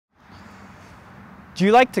Do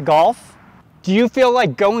you like to golf? Do you feel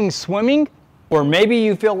like going swimming? Or maybe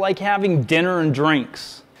you feel like having dinner and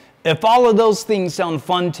drinks? If all of those things sound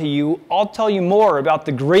fun to you, I'll tell you more about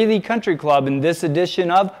the Greeley Country Club in this edition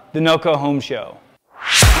of the NOCO Home Show.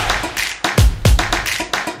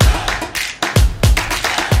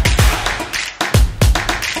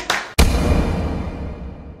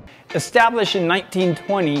 Established in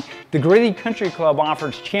 1920, the Greeley Country Club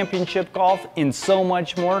offers championship golf and so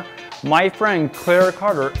much more. My friend Claire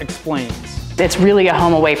Carter explains. It's really a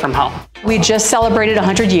home away from home. We just celebrated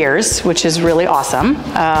 100 years, which is really awesome.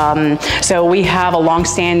 So we have a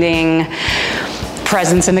long-standing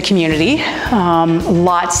presence in the community.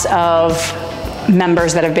 Lots of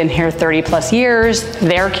members that have been here 30 plus years,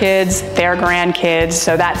 their kids, their grandkids.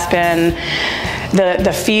 So that's been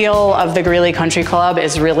the feel of the Greeley Country Club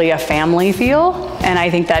is really a family feel. And I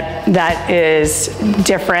think that is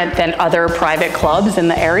different than other private clubs in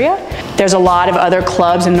the area. There's a lot of other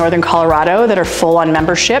clubs in northern Colorado that are full on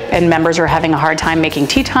membership, and members are having a hard time making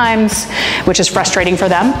tee times, which is frustrating for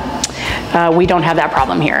them. We don't have that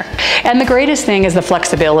problem here. And the greatest thing is the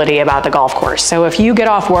flexibility about the golf course. So if you get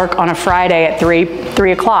off work on a Friday at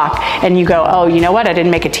 3 o'clock and you go, oh, you know what, I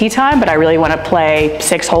didn't make a tee time, but I really want to play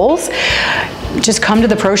 6 holes, just come to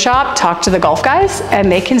the pro shop, talk to the golf guys, and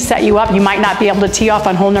they can set you up. You might not be able to tee off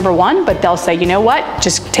on hole number 1, but they'll say, you know what,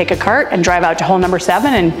 just take a cart and drive out to hole number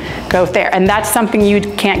 7 and go there. And that's something you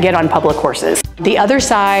can't get on public courses. The other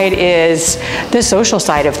side is the social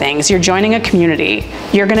side of things. You're joining a community.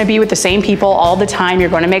 You're going to be with the same people all the time. You're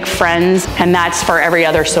going to make friends, and that's for every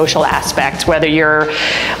other social aspect, whether you're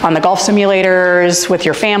on the golf simulators with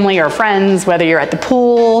your family or friends, whether you're at the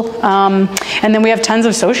pool. And then we have tons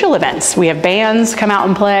of social events. We have bands come out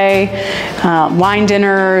and play, wine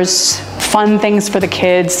dinners, fun things for the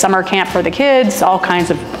kids, summer camp for the kids, all kinds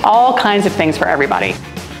of things for everybody.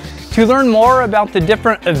 To learn more about the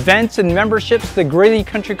different events and memberships the Greeley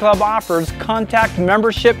Country Club offers, contact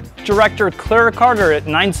Membership Director Claire Carter at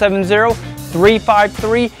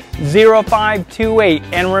 970-353-0528.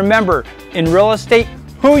 And remember, in real estate,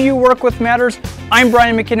 who you work with matters. I'm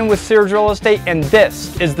Brian McKinnon with Sears Real Estate, and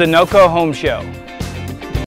this is the NOCO Home Show.